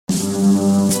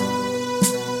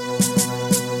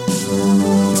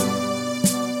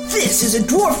is a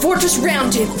Dwarf Fortress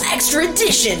Roundtable Extra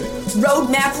Edition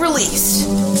Roadmap release.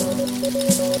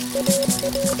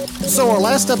 So our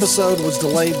last episode was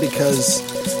delayed because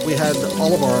we had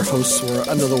all of our hosts were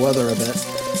under the weather a bit.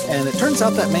 And it turns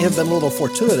out that may have been a little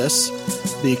fortuitous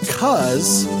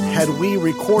because had we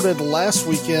recorded last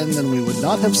weekend, then we would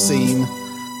not have seen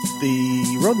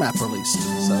the roadmap released.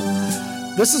 So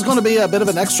this is going to be a bit of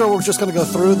an extra. We're just going to go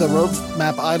through the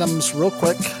roadmap items real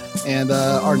quick. And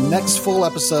our next full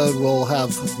episode will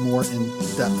have more in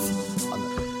depth.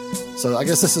 So I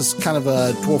guess this is kind of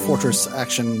a Dwarf Fortress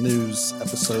action news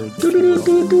episode. Do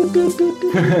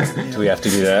we have to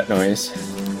do that noise?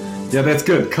 Yeah, that's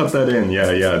good. Cut that in.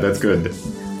 Yeah, that's good.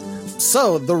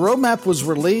 So the roadmap was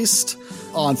released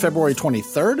on February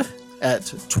 23rd at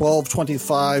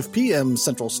 12:25 p.m.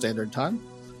 Central Standard Time.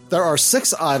 There are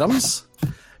 6 items,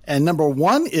 and number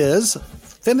 1 is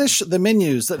finish the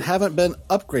menus that haven't been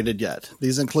upgraded yet.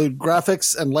 These include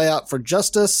graphics and layout for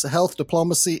justice, health,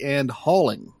 diplomacy, and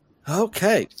hauling.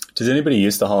 Okay. Does anybody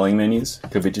use the hauling menus?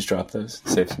 Could we just drop those?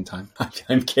 Save some time.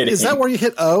 I'm kidding. Is that where you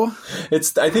hit O?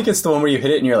 I think it's the one where you hit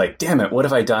it and you're like, damn it, what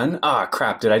have I done? Ah,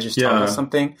 crap, did I just toggle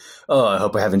something? Oh, I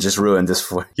hope I haven't just ruined this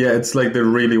for you. Yeah, it's like the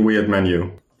really weird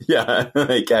menu. Yeah,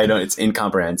 like I don't. It's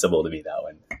incomprehensible to me, that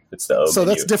one. It's the O So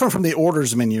menu. That's different from the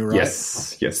orders menu, right?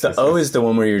 Yes. The O is the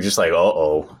one where you're just like,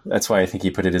 uh-oh. That's why I think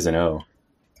he put it as an O.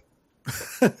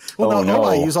 Well, no,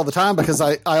 I use all the time because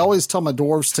I always tell my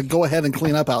dwarves to go ahead and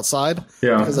clean up outside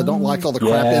because I don't like all the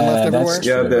crap being left everywhere.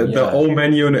 Yeah, the O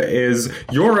menu is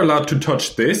you're allowed to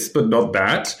touch this, but not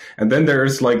that. And then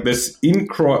there's like this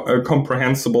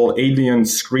incomprehensible alien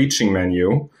screeching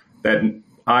menu that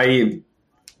I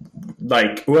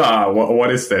like. Wow,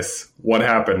 what is this? What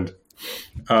happened?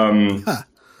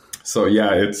 So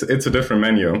yeah, it's a different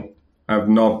menu. I've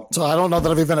not. So I don't know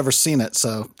that I've even ever seen it.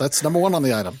 So that's number 1 on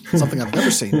the item. Something I've never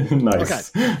seen.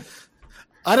 Nice. Okay.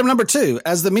 Item number 2.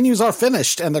 As the menus are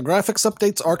finished and the graphics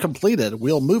updates are completed,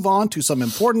 we'll move on to some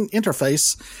important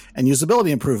interface and usability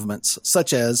improvements,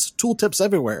 such as tooltips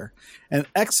everywhere and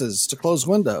X's to close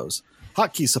windows,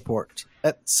 hotkey support,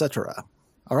 etc.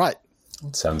 All right.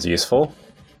 Sounds useful.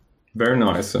 Very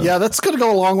nice. Yeah, that's going to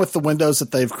go along with the windows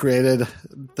that they've created,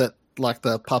 that like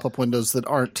the pop-up windows that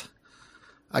aren't,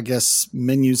 I guess,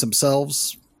 menus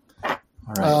themselves. All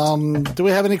right. Do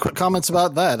we have any quick comments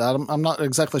about that? I'm not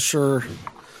exactly sure.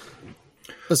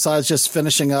 Besides just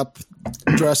finishing up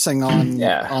dressing on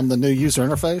the new user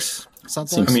interface,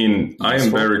 something. I mean, I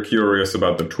am very curious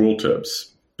about the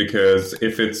tooltips because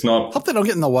if it's not, hope they don't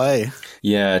get in the way.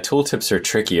 Yeah, tooltips are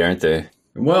tricky, aren't they?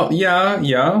 Well,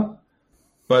 yeah.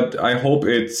 But I hope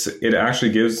it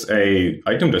actually gives a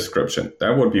item description.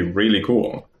 That would be really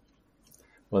cool.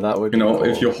 Well, that would be cool.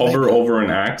 If if you hover over an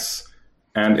axe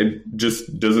and it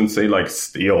just doesn't say like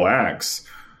steel axe,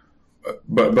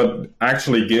 but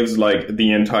actually gives like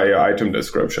the entire item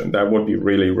description, that would be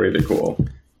really, really cool.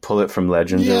 Pull it from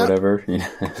Legends or whatever,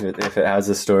 if it has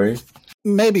a story.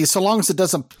 Maybe, so long as it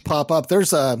doesn't pop up.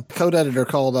 There's a code editor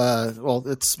called,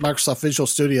 it's Microsoft Visual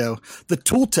Studio. The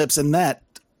tooltips in that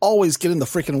always get in the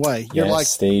freaking way. You're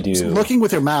they do. Looking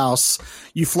with your mouse,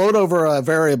 you float over a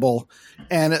variable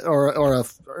and or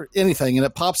anything, and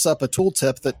it pops up a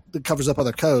tooltip that covers up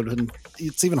other code, and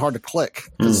it's even hard to click.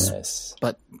 Yes.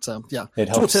 But so yeah, it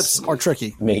helps tooltips are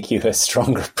tricky. Make you a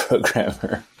stronger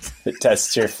programmer. It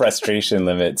tests your frustration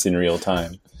limits in real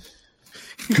time.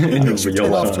 In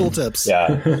real off time. tooltips.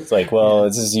 Yeah, it's like, well,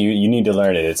 this is you need to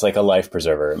learn it. It's like a life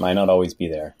preserver. It might not always be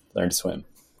there. Learn to swim.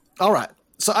 All right.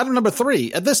 So item number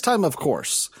 3, at this time, of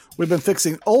course, we've been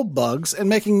fixing old bugs and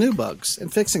making new bugs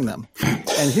and fixing them.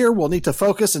 And here we'll need to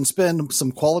focus and spend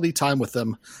some quality time with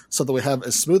them so that we have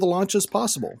as smooth a launch as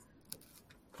possible.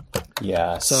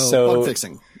 Yeah. So bug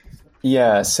fixing.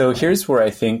 Yeah. So here's where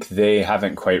I think they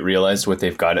haven't quite realized what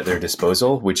they've got at their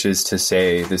disposal, which is to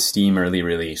say the Steam early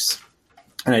release.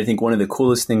 And I think one of the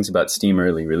coolest things about Steam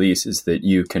early release is that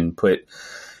you can put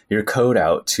your code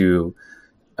out to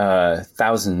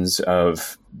thousands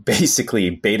of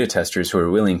basically beta testers who are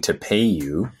willing to pay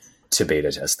you to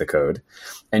beta test the code,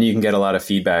 and you can get a lot of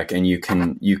feedback, and you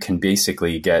can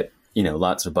basically get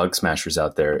lots of bug smashers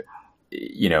out there,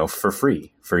 for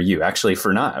free for you. Actually,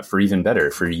 for even better,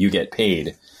 for you get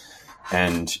paid,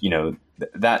 and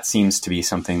that seems to be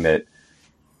something that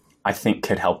I think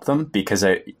could help them because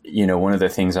one of the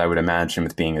things I would imagine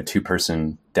with being a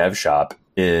 2-person dev shop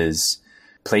is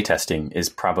playtesting is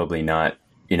probably not.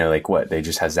 Like what? They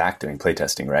just have Zach doing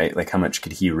playtesting, right? Like how much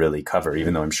could he really cover,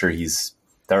 even though I'm sure he's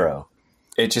thorough?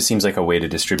 It just seems like a way to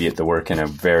distribute the work in a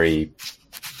very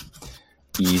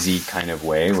easy kind of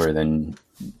way where then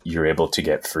you're able to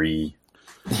get free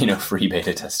free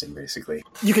beta testing, basically.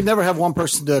 You can never have one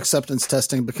person do acceptance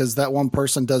testing because that one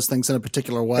person does things in a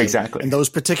particular way. Exactly. And those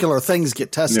particular things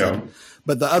get tested. Yeah.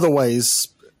 But the other ways,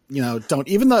 don't.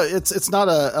 Even though it's not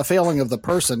a failing of the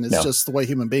person, it's just the way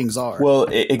human beings are. Well,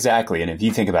 exactly. And if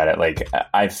you think about it, like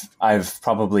I've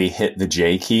probably hit the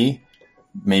J key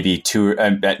maybe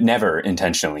never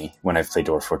intentionally when I've played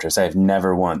Dwarf Fortress. I've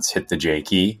never once hit the J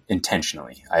key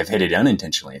intentionally. I've hit it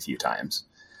unintentionally a few times.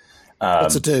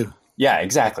 What's it do? Yeah,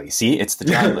 exactly. See, it's the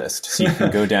job list. So you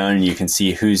can go down and you can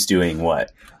see who's doing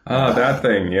what. That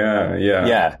thing. Yeah.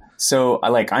 Yeah. So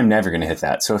I'm never going to hit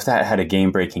that. So if that had a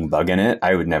game-breaking bug in it,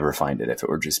 I would never find it if it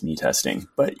were just me testing.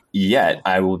 But yet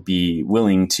I will be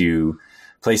willing to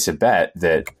place a bet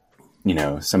that,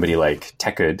 somebody like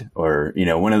Tekkud or,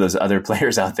 one of those other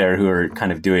players out there who are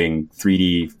kind of doing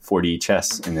 3D, 4D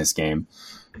chess in this game,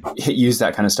 use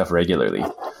that kind of stuff regularly.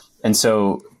 And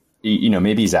so,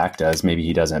 maybe Zach does, maybe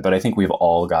he doesn't, but I think we've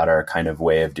all got our kind of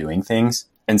way of doing things.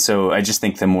 And so I just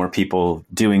think the more people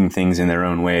doing things in their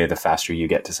own way, the faster you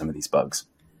get to some of these bugs.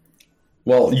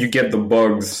 Well, you get the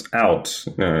bugs out.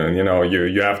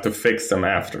 You have to fix them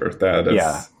after that.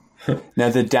 Yeah. Now,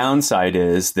 the downside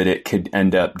is that it could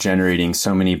end up generating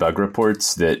so many bug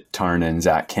reports that Tarn and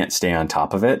Zach can't stay on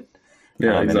top of it.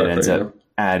 Yeah, exactly. And it ends up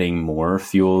adding more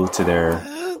fuel to their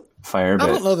fire. I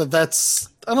don't know that that's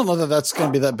going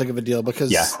to be that big of a deal because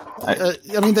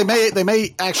they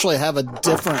may actually have a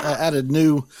different added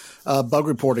new bug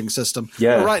reporting system.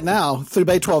 Yeah. But right now through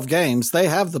Bay 12 Games, they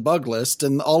have the bug list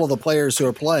and all of the players who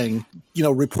are playing,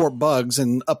 report bugs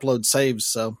and upload saves.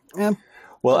 So, yeah.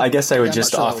 Well, I guess I would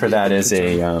just offer that as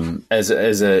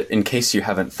a in case you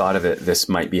haven't thought of it, this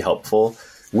might be helpful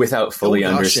without fully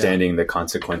understanding the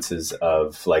consequences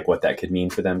of what that could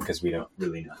mean for them, because we don't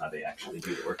really know how they actually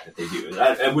do the work that they do.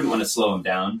 I wouldn't want to slow them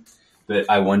down, but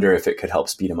I wonder if it could help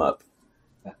speed them up.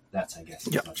 That's, I guess,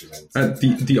 as much as I would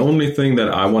say. The only thing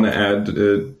that I want to add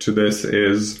to this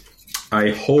is I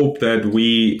hope that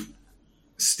we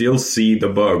still see the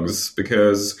bugs,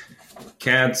 because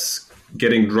cats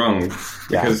getting drunk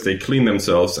because they clean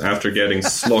themselves after getting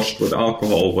sloshed with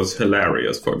alcohol was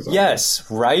hilarious, for example. Yes,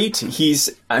 right?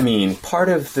 Part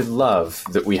of the love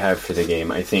that we have for the game,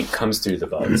 I think, comes through the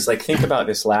bugs. Think about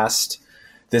this last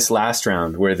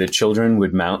round where the children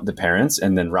would mount the parents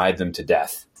and then ride them to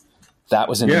death. That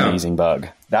was an amazing bug.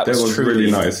 That was really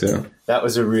nice, yeah. That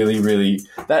was a really, really...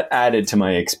 That added to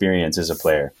my experience as a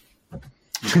player.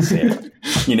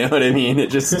 You know what I mean? It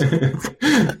just...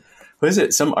 What is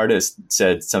it? Some artist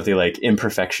said something like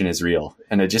imperfection is real.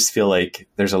 And I just feel like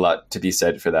there's a lot to be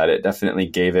said for that. It definitely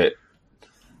gave it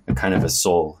a kind of a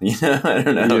soul. I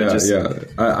don't know.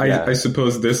 I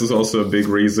suppose this is also a big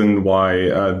reason why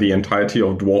the entirety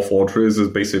of Dwarf Fortress is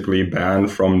basically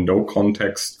banned from no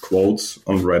context quotes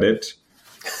on Reddit.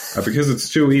 Because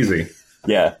it's too easy.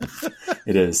 Yeah,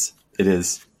 it is. It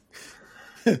is.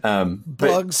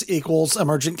 Bugs equals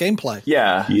emergent gameplay.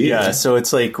 Yeah. So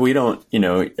it's we don't,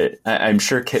 I'm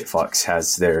sure KitFox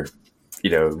has their,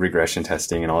 regression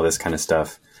testing and all this kind of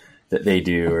stuff that they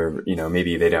do, or,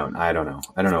 maybe they don't. I don't know.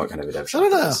 I don't know what kind of a dev shop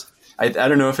it is. I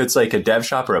don't know if it's a dev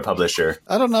shop or a publisher.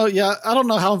 I don't know. Yeah. I don't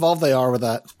know how involved they are with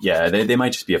that. Yeah. They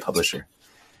might just be a publisher.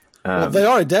 Well, they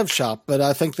are a dev shop, but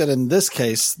I think that in this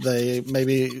case, they may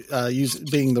be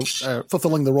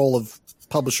fulfilling the role of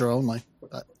publisher only.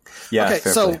 Yeah. Okay,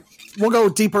 so we'll go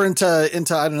deeper into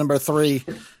item number 3,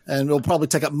 and we'll probably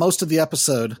take up most of the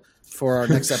episode for our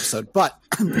next episode. But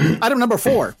item number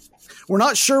 4, we're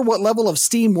not sure what level of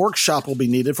Steam Workshop will be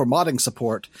needed for modding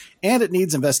support, and it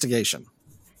needs investigation.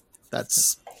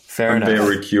 That's fair enough. I'm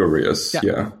very curious.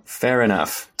 Yeah. Fair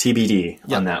enough.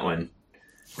 TBD on that one.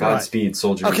 Godspeed,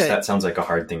 soldiers. Okay. That sounds like a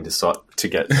hard thing to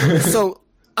get. So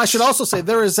I should also say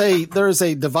there is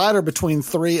a divider between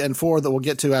 3 and 4 that we'll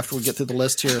get to after we get through the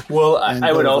list here. Well,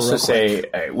 I would also say,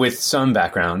 with some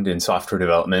background in software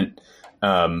development,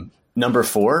 number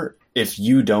 4, if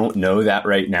you don't know that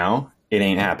right now, it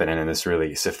ain't happening in this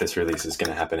release, if this release is going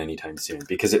to happen anytime soon.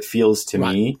 Because it feels to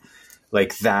me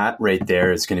like that right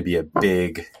there is going to be a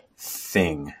big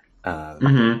thing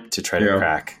to try to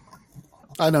crack.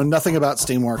 I know nothing about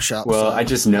Steam Workshop. Well, I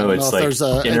just know it's there's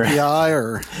an API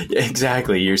or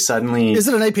exactly. You're suddenly. Is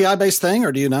it an API based thing,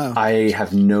 or do you know? I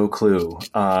have no clue.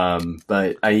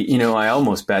 But I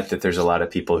almost bet that there's a lot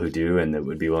of people who do and that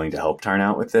would be willing to help Tarn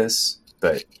out with this.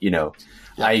 But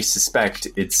I suspect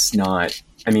it's not.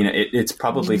 It's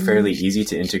probably fairly easy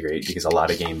to integrate because a lot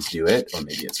of games do it, or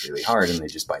maybe it's really hard and they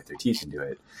just bite their teeth and do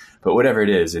it. But whatever it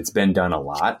is, it's been done a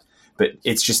lot. But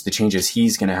it's just the changes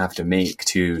he's going to have to make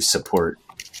to support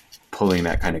pulling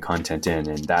that kind of content in.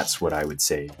 And that's what I would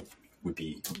say would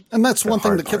be. And that's one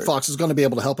thing hard that part. KitFox is going to be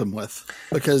able to help him with,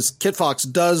 because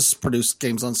KitFox does produce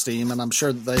games on Steam, and I'm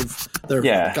sure that they've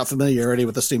got familiarity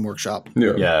with the Steam Workshop.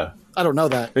 Yeah. I don't know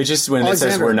that. But just when Alexander,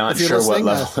 it says we're not if you're sure what listening,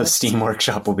 level of Steam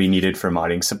Workshop will be needed for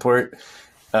modding support,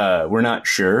 we're not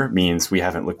sure means we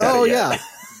haven't looked at it yet. Yeah.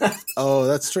 Oh,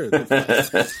 that's true.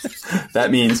 That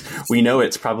means we know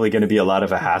it's probably going to be a lot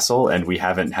of a hassle, and we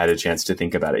haven't had a chance to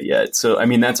think about it yet. So, I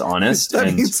mean, that's honest. That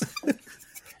and means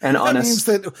honest.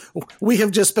 that we have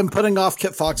just been putting off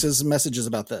KitFox's messages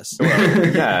about this.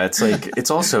 Yeah, it's like, it's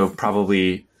also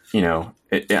probably, you know,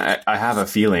 I have a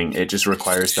feeling it just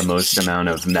requires the most amount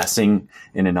of messing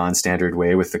in a non-standard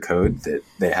way with the code that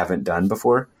they haven't done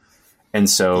before. And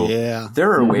so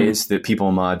there are ways that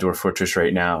people mod Dwarf Fortress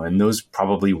right now, and those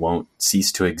probably won't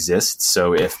cease to exist.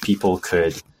 So if people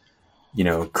could, you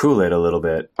know, cool it a little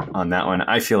bit on that one,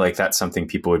 I feel like that's something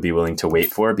people would be willing to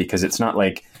wait for, because it's not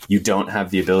like you don't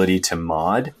have the ability to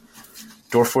mod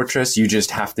Dwarf Fortress. You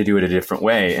just have to do it a different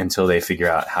way until they figure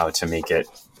out how to make it,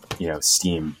 you know,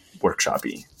 Steam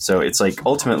Workshop-y. So it's like,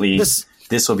 ultimately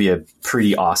this will be a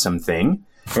pretty awesome thing,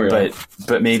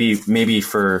 but maybe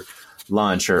for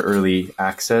launch or early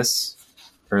access.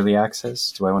 Do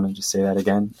I want to just say that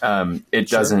again? It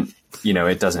doesn't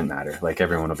matter. Like,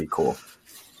 everyone will be cool.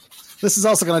 This is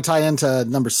also going to tie into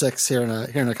number 6 here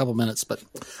in a couple minutes. But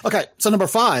okay, so number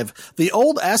 5, the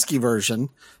old ASCII version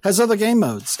has other game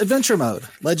modes: Adventure Mode,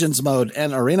 Legends Mode,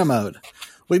 and Arena Mode.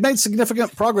 We've made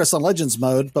significant progress on Legends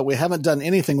Mode, but we haven't done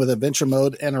anything with Adventure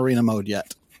Mode and Arena Mode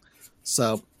yet.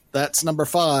 So that's number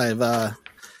 5,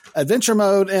 Adventure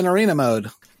Mode and Arena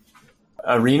Mode.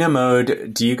 Arena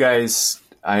Mode, do you guys...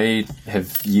 I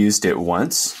have used it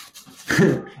once.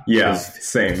 Yeah,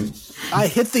 same. I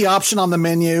hit the option on the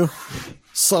menu,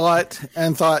 saw it,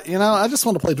 and thought, you know, I just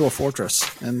want to play Dwarf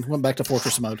Fortress, and went back to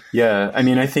Fortress Mode. Yeah, I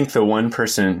mean, I think the one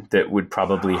person that would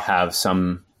probably have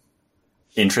some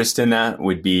interest in that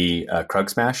would be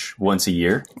Krug Smash once a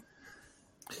year.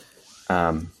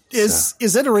 Is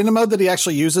it Arena Mode that he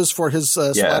actually uses for his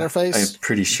Splatterface? I'm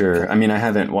pretty sure. I mean, I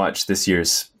haven't watched this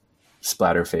year's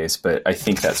Splatterface, but I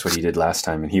think that's what he did last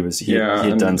time, and he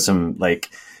had done some,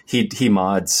 like, he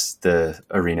mods the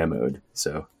Arena Mode,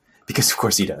 so, because of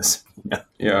course he does.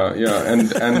 Yeah, and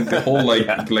the whole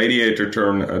Gladiator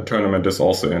tournament is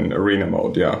also in Arena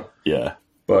Mode. Yeah.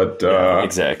 But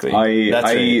exactly.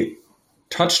 I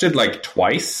touched it like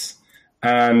twice,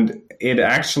 and it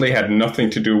actually had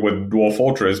nothing to do with Dwarf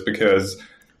Fortress, because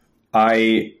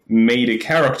I made a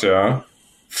character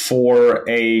for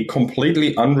a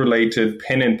completely unrelated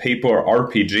pen and paper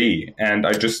RPG, and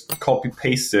I just copy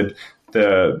pasted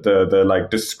the like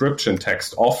description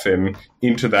text of him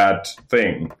into that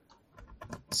thing,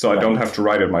 so I don't have to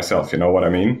write it myself. You know what I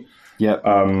mean? Yep.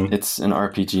 It's an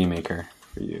RPG maker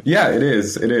for you. Yeah, it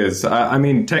is. I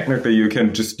mean, technically, you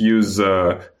can just use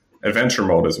Adventure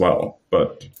Mode as well,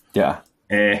 but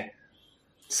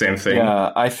same thing.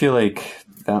 Yeah, I feel like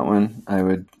that one I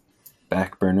would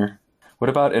back burner. What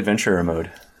about Adventurer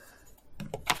Mode?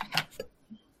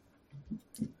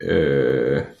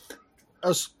 I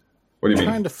was what do you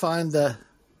trying mean? to find the...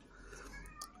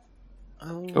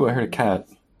 Oh, I heard a cat.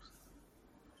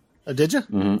 Did you?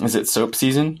 Mm-hmm. Is it soap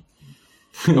season?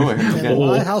 Oh, I heard a cat. In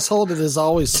my household, it is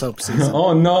always soap season.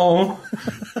 Oh no!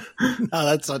 No,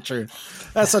 that's not true.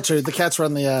 That's not true. The cats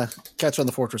run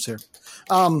the fortress here.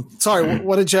 Sorry,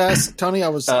 what did you ask, Tony?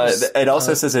 It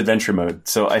also says Adventure Mode,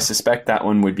 so I suspect that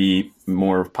one would be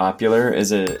more popular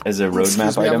as a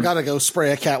roadmap item. I've got to go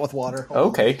spray a cat with water.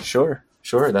 Okay, sure.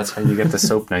 That's how you get the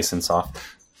soap nice and soft.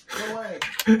 Go away.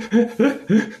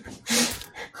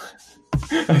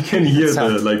 I can hear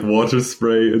the water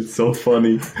spray. It's so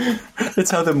funny.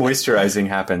 That's how the moisturizing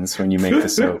happens when you make the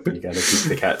soap. You got to keep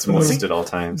the cats moist at all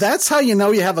times. That's how you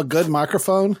know you have a good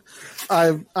microphone.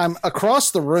 I'm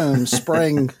across the room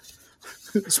spraying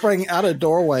out a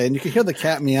doorway, and you can hear the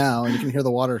cat meow, and you can hear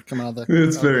the water come out of the...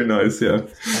 It's very nice, yeah.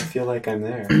 I feel like I'm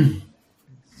there.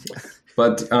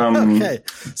 But okay,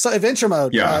 so Adventure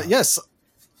Mode. Yeah. Yes,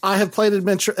 I have played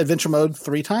Adventure Mode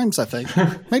 3 times, I think.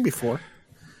 Maybe 4.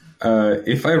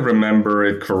 If I remember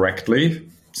it correctly,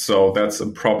 so that's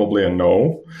probably a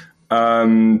no.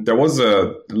 There was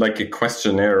a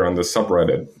questionnaire on the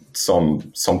subreddit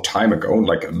some time ago,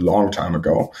 like a long time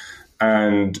ago,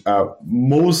 and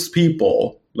most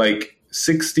people, like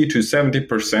 60 to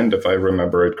 70%, if I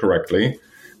remember it correctly,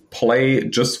 play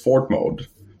just Fort Mode.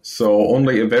 So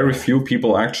only a very few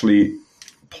people actually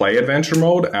play Adventure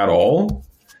Mode at all,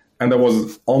 and there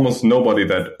was almost nobody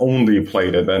that only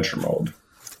played Adventure Mode.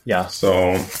 Yeah.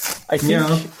 So I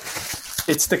think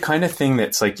it's the kind of thing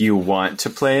that's like you want to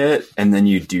play it, and then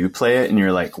you do play it, and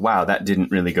you're like, wow, that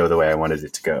didn't really go the way I wanted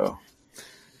it to go.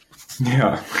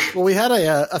 Yeah. Well, we had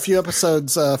a few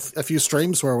episodes, a few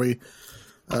streams where we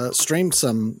streamed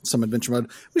some adventure mode.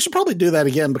 We should probably do that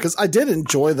again because I did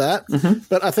enjoy that,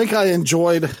 but I think I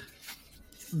enjoyed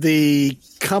the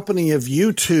company of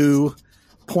you two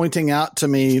pointing out to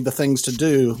me the things to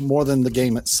do more than the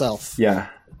game itself. Yeah.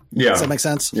 Yeah. Does that make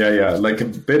sense? Yeah. Like a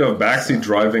bit of backseat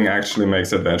driving actually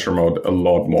makes adventure mode a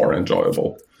lot more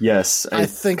enjoyable. Yes, I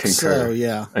think concur. so,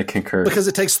 yeah. I concur. Because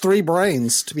it takes 3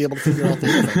 brains to be able to figure out the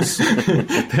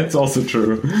interface. That's also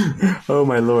true. Oh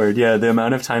my lord, yeah, the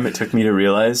amount of time it took me to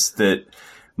realize that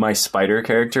my spider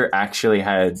character actually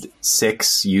had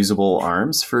 6 usable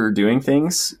arms for doing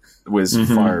things was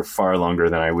far longer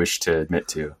than I wish to admit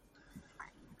to.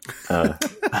 I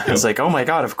was like, oh my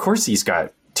god, of course he's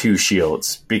got 2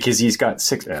 shields because he's got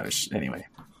 6. Anyway.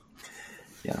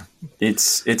 Yeah,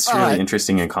 it's really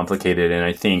interesting and complicated, and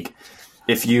I think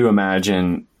if you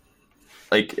imagine,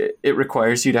 like, it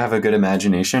requires you to have a good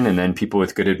imagination, and then people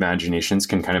with good imaginations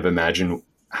can kind of imagine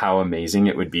how amazing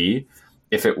it would be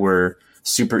if it were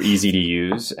super easy to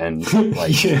use and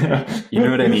like, you know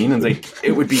what I mean? And like,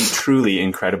 it would be truly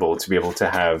incredible to be able to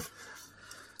have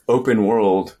open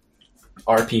world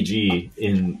RPG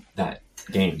in that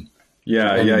game.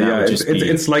 Yeah.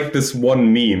 It's like this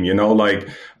one meme, you know, like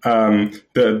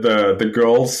the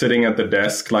girl sitting at the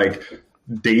desk, like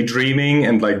daydreaming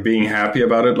and like being happy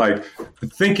about it, like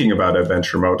thinking about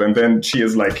adventure mode, and then she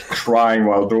is like crying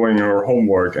while doing her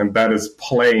homework, and that is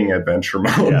playing adventure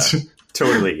mode. Yeah,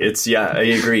 totally. I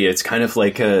agree. It's kind of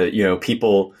like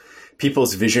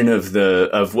people's vision of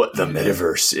what the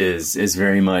metaverse is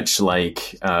very much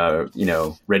like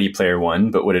Ready Player One,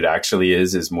 but what it actually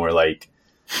is more like,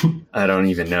 I don't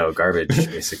even know, garbage,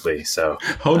 basically. So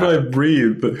how do I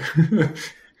breathe?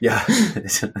 Yeah.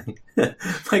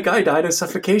 My guy died of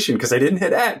suffocation because I didn't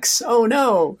hit X. Oh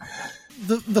no.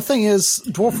 The thing is,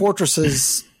 Dwarf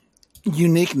Fortress's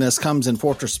uniqueness comes in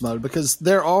Fortress mode because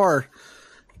there are,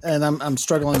 and I'm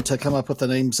struggling to come up with the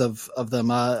names of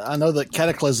them. I know that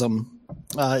Cataclysm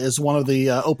is one of the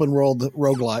open world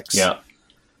roguelikes. Yeah.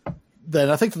 Then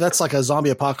I think that's like a zombie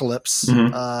apocalypse.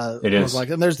 It is. Like,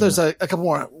 and there's a couple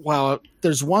more. Wow.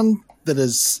 There's one that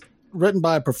is written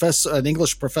by an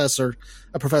English professor,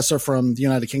 a professor from the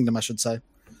United Kingdom, I should say.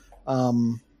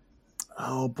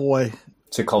 Oh boy.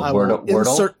 Is it called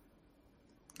Wordle?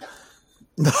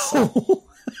 No.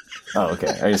 Oh,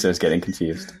 okay. I was getting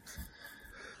confused.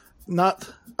 Not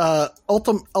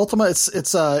Ultima.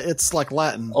 It's like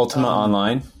Latin. Ultima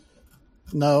Online.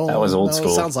 No, that was old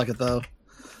school. It sounds like it though.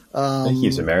 I think he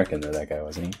was American though. That guy,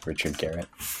 wasn't he? Richard Garrett.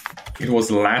 It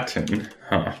was Latin,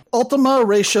 huh? Ultima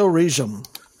Ratio Regum.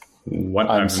 What?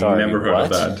 I'm sorry, never heard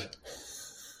what? of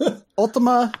that.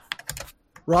 Ultima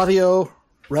Radio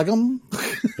Regum.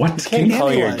 What? Can you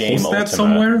call your game Is Ultima that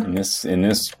somewhere in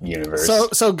this universe?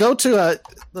 So go to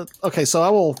okay. So I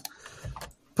will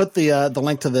put the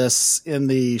link to this in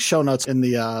the show notes in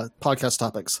the podcast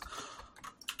topics.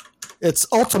 It's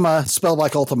Ultima spelled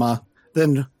like Ultima,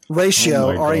 then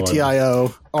Ratio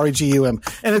RATIO REGUM,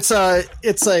 and it's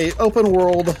a open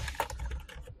world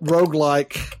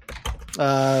roguelike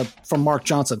from Mark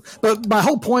Johnson. But my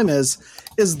whole point is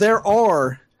there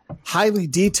are highly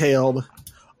detailed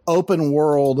open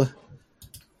world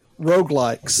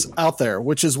roguelikes out there,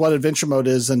 which is what adventure mode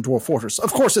is in Dwarf Fortress.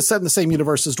 Of course, it's set in the same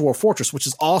universe as Dwarf Fortress, which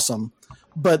is awesome.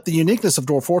 But the uniqueness of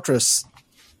Dwarf Fortress,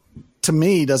 to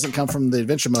me, doesn't come from the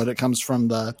adventure mode. It comes from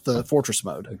the Fortress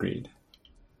mode. Agreed.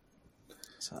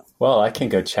 Well, I can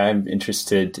go. I'm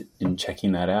interested in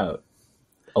checking that out.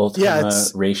 Ultima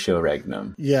Ratio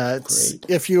Regnum. Yeah, it's great.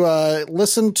 If you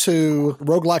listen to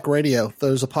Roguelike Radio,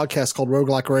 there's a podcast called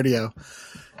Roguelike Radio,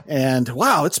 and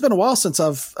wow, it's been a while since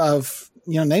I've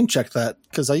name checked that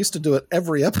because I used to do it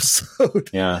every episode.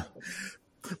 Yeah,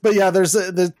 but yeah,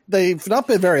 they've not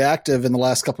been very active in the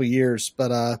last couple of years,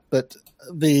 but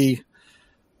the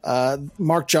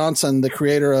Mark Johnson, the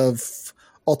creator of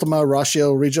Ultima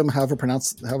Ratio Regum, however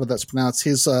that's pronounced,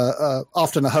 he's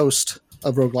often a host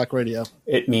of Roguelike Radio.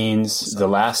 It means the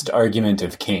last argument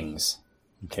of kings,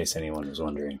 in case anyone was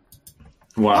wondering.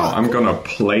 Wow, I'm going to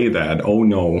play that. Oh,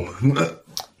 no.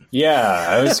 Yeah,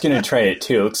 I was going to try it,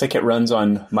 too. It looks like it runs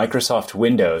on Microsoft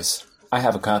Windows. I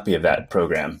have a copy of that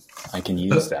program. I can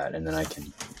use that, and then I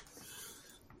can...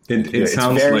 It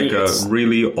sounds like a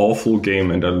really awful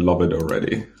game, and I love it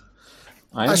already.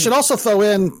 I should also throw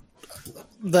in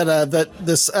that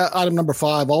this item number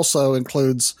 5 also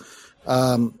includes...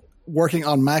 working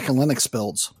on Mac and Linux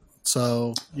builds,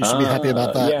 so you should be happy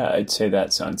about that. Yeah, I'd say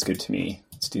that sounds good to me.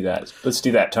 Let's do that. Let's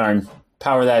do that, Tarn.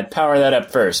 Power that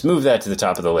up first. Move that to the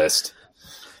top of the list.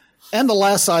 And the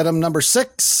last item, number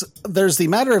 6, there's the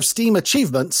matter of Steam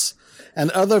achievements, and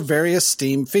other various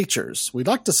Steam features. We'd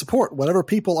like to support whatever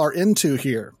people are into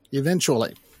here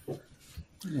eventually.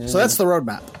 Yeah. So that's the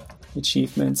roadmap.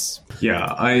 Achievements.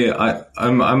 Yeah,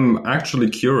 I'm actually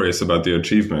curious about the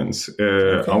achievements.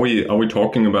 Okay. Are we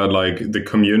talking about like the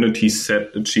community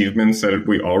set achievements that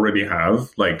we already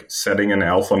have, like setting an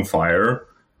elf on fire,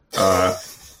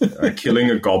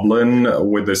 killing a goblin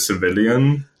with a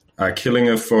civilian, killing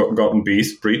a forgotten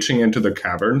beast, breaching into the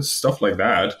caverns, stuff like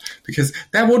that? Because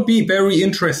that would be very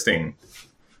interesting.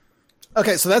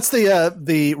 Okay, so that's the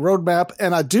roadmap,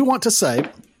 and I do want to say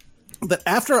that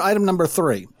after item number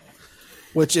 3,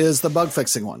 which is the bug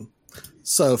fixing one.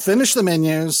 So finish the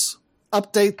menus,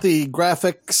 update the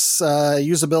graphics,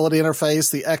 usability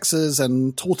interface, the X's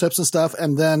and tooltips and stuff,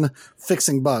 and then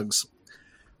fixing bugs.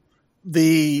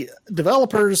 The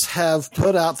developers have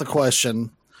put out the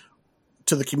question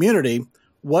to the community,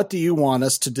 what do you want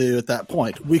us to do at that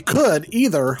point? We could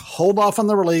either hold off on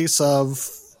the release of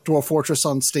Dwarf Fortress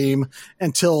on Steam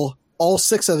until all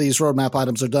 6 of these roadmap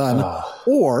items are done,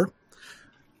 or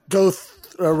go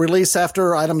release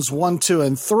after items 1, 2,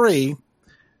 and 3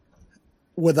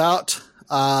 without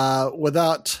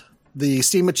the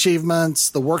Steam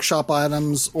achievements, the workshop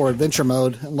items, or adventure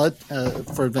mode,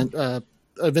 and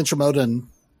adventure mode and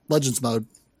legends mode.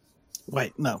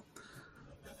 Wait, no.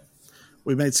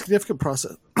 We made significant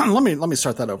process. let me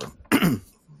start that over.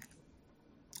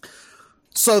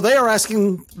 So they are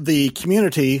asking the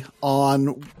community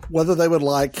on whether they would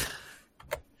like.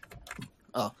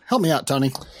 Oh, help me out,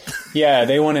 Tony. Yeah,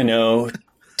 they want to know: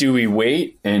 do we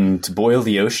wait and boil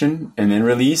the ocean and then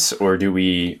release, or do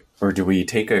we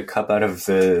take a cup out of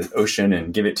the ocean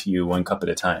and give it to you one cup at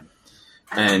a time?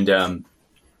 And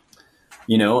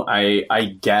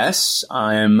I guess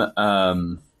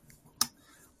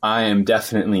I am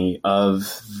definitely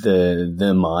of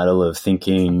the model of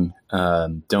thinking,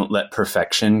 don't let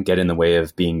perfection get in the way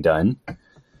of being done.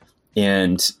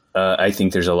 And I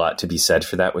think there's a lot to be said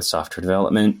for that with software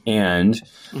development. And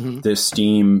the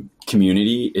Steam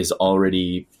community is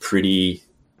already pretty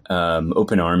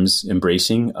open arms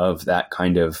embracing of that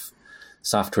kind of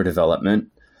software development.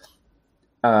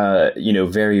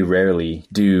 Very rarely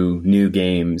do new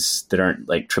games that aren't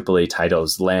like AAA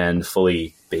titles land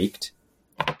fully baked.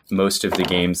 Most of the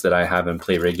games that I have and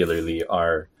play regularly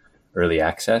are early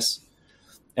access.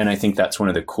 And I think that's one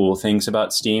of the cool things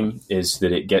about Steam is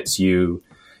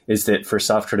that for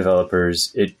software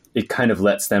developers, it kind of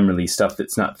lets them release stuff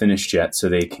that's not finished yet so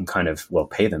they can kind of,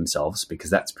 pay themselves, because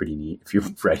that's pretty neat if you're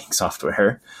writing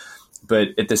software. But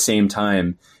at the same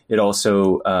time, it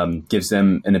also gives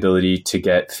them an ability to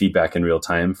get feedback in real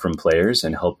time from players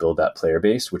and help build that player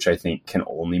base, which I think can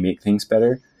only make things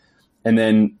better. And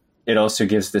then it also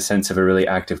gives the sense of a really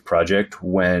active project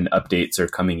when updates are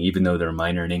coming, even though they're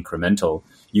minor and incremental.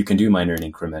 You can do minor and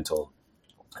incremental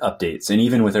updates. And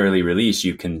even with early release,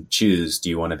 you can choose, do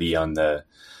you want to be on the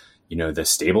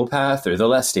stable path or the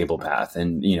less stable path?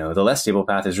 And, the less stable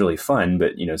path is really fun,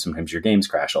 but, sometimes your games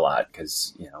crash a lot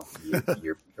because,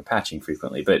 you're patching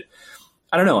frequently. But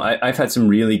I don't know. I've had some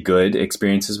really good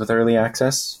experiences with early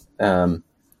access,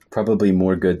 probably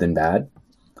more good than bad,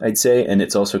 I'd say. And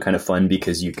it's also kind of fun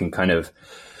because you can kind of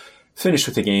finish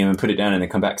with the game and put it down and then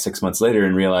come back 6 months later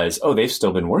and realize, they've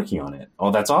still been working on it. Oh,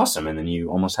 that's awesome. And then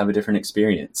you almost have a different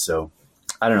experience. So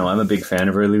I don't know. I'm a big fan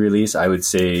of early release. I would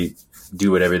say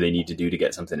do whatever they need to do to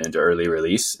get something into early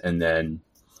release, and then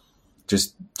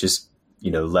just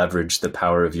leverage the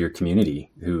power of your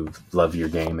community who love your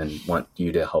game and want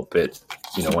you to help it,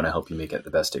 want to help you make it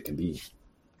the best it can be.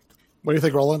 What do you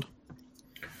think, Roland?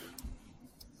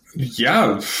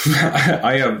 Yeah,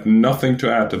 I have nothing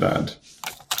to add to that.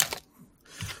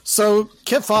 So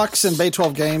Kit Fox and Bay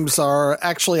 12 Games are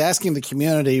actually asking the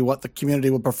community what the community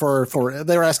would prefer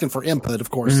they're asking for input, of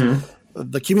course. Mm-hmm.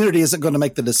 The community isn't going to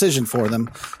make the decision for them,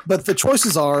 but the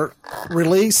choices are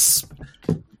release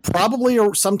probably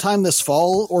or sometime this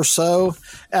fall or so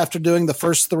after doing the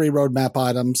first 3 roadmap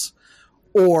items,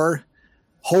 or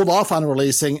hold off on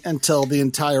releasing until the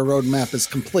entire roadmap is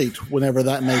complete, whenever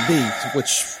that may be, which,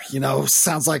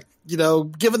 sounds like,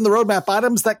 given the roadmap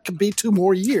items, that could be 2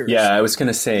 more years. Yeah, I was going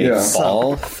to say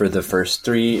fall for the first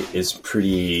 3 is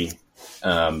pretty,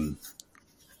 even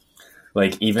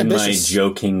ambitious. My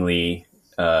jokingly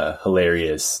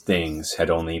hilarious things had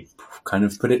only kind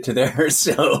of put it to there.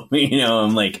 So,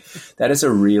 I'm like, that is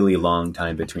a really long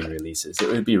time between releases. It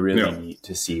would be really neat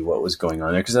to see what was going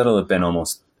on there, because that'll have been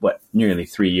almost, nearly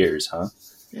 3 years, huh?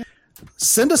 Yeah.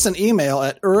 Send us an email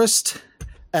at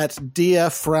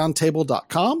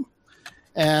urist@dfroundtable.com,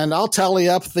 and I'll tally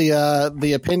up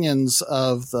the opinions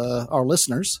of our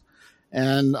listeners,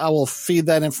 And I will feed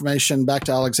that information back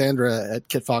to Alexandra at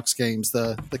KitFox Games,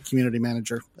 the community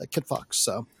manager at KitFox.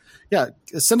 So, yeah,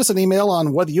 send us an email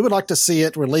on whether you would like to see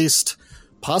it released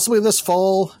possibly this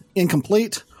fall,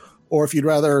 incomplete, or if you'd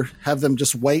rather have them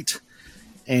just wait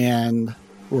and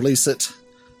release it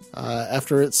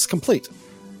after it's complete.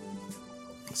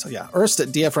 So, yeah, Ernst at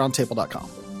dfroundtable.com.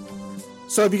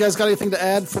 So, have you guys got anything to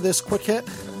add for this quick hit?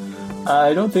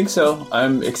 I don't think so.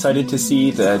 I'm excited to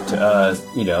see that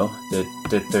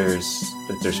that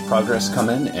there's progress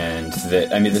coming, and that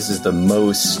this is the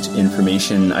most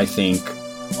information I think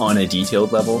on a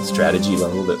detailed level, strategy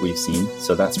level that we've seen.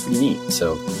 So that's pretty neat.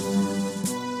 So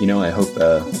I hope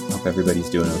everybody's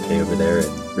doing okay over there,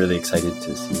 and really excited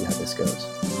to see how this goes.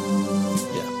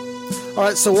 Yeah. All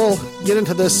right, so we'll get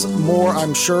into this more,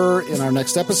 I'm sure, in our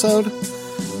next episode.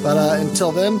 But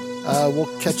until then,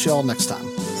 we'll catch you all next time.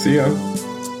 See ya.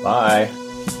 Bye.